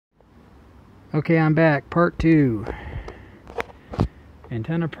Okay, I'm back. Part 2.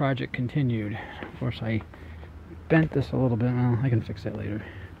 Antenna project continued. Of course, I bent this a little bit. Well, I can fix that later.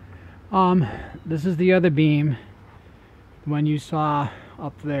 This is the other beam. The one you saw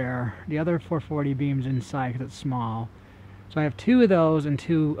up there. The other 440 beams inside because it's small. So I have 2 of those and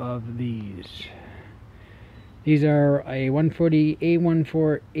 2 of these. These are a 140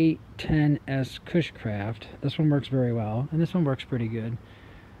 A14810S Cushcraft. This one works very well, and this one works pretty good.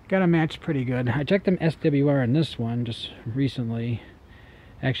 Got them matched pretty good. I checked them SWR on this one just recently,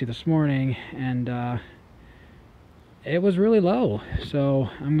 actually this morning, and it was really low, so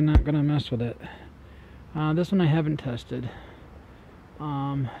I'm not gonna mess with it. This one I haven't tested.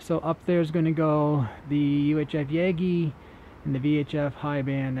 So up there is going to go the UHF Yagi and the VHF high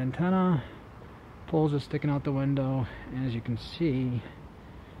band antenna. Poles are sticking out the window, and as you can see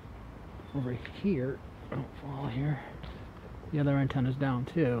over here, don't fall here, the other antenna's down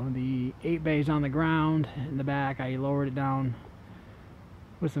too. The 8 bay's on the ground in the back. I lowered it down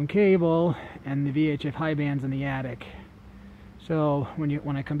with some cable, and the VHF high band's in the attic. So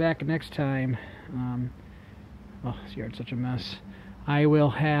when I come back next time, oh, this yard's such a mess. I will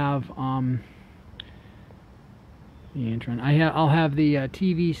have I'll have the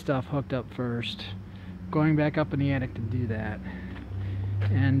TV stuff hooked up first, going back up in the attic to do that.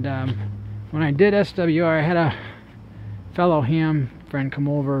 And when I did SWR, I had a fellow ham friend come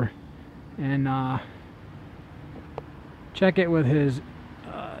over and check it with his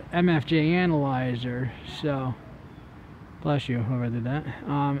MFJ analyzer. So, bless you, whoever did that.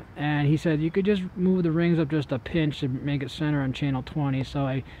 And he said you could just move the rings up just a pinch to make it center on channel 20.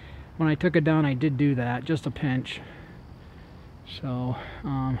 So when I took it down, I did do that, just a pinch. So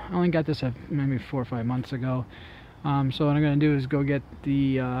I only got this maybe 4 or 5 months ago. So what I'm going to do is go get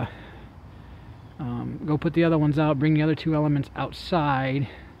the go put the other ones out, bring the other 2 elements outside,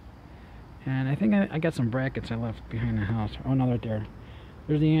 and I think I got some brackets I left behind the house. Oh no, right there.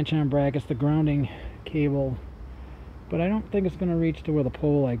 There's the antenna brackets, the grounding cable, but I don't think it's going to reach to where the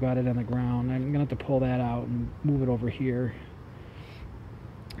pole I got it on the ground. I'm going to have to pull that out and move it over here.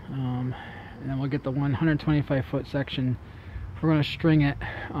 And then we'll get the 125-foot section. We're going to string it.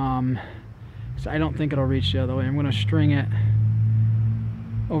 So I don't think it'll reach the other way. I'm going to string it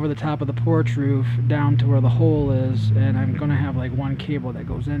over the top of the porch roof down to where the hole is, and I'm going to have like 1 cable that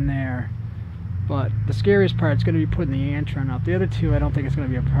goes in there. But the scariest part is going to be putting the antenna up. The other 2, I don't think it's going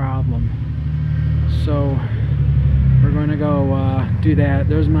to be a problem. So we're going to go do that.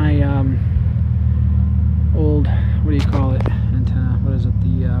 There's my old, what do you call it, antenna? What is it?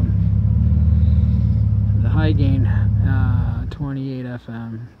 The high gain 28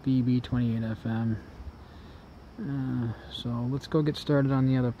 FM, BB 28 FM. So let's go get started on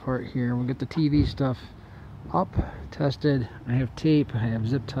the other part here. We'll get the TV stuff up, tested. I have tape, I have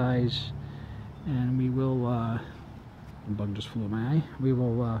zip ties, and we will, the bug just flew in my eye. We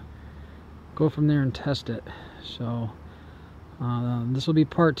will go from there and test it. So this will be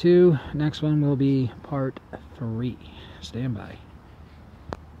part 2. Next one will be part 3. Stand by.